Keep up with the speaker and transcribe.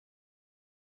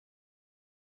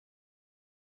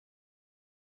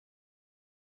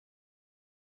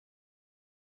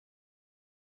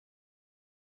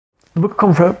The Book of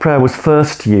Common Prayer was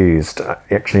first used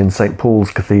actually in St Paul's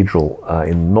Cathedral,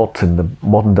 not in the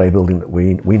modern day building that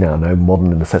we now know,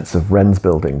 modern in the sense of Wren's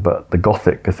building, but the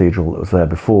Gothic cathedral that was there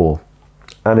before.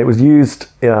 And it was used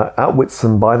at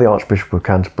Whitsun by the Archbishop of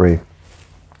Canterbury,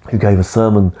 who gave a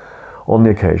sermon on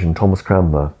the occasion, Thomas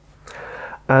Cranmer.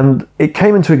 And it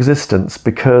came into existence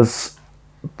because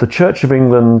the Church of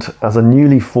England, as a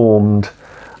newly formed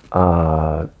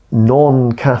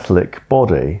non-Catholic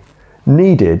body,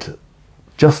 needed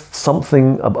just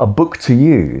something, a book to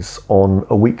use on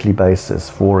a weekly basis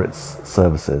for its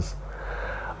services.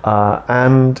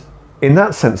 And in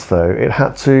that sense, though, it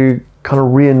had to kind of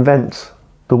reinvent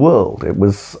the world. It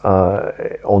was,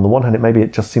 on the one hand,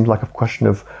 it just seemed like a question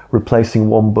of replacing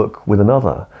one book with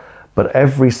another, but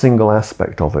every single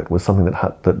aspect of it was something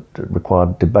that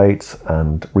required debate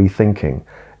and rethinking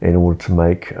in order to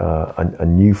make a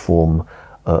new form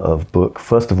of book,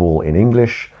 first of all in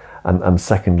English, and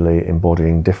secondly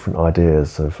embodying different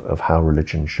ideas of how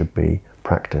religion should be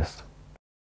practiced.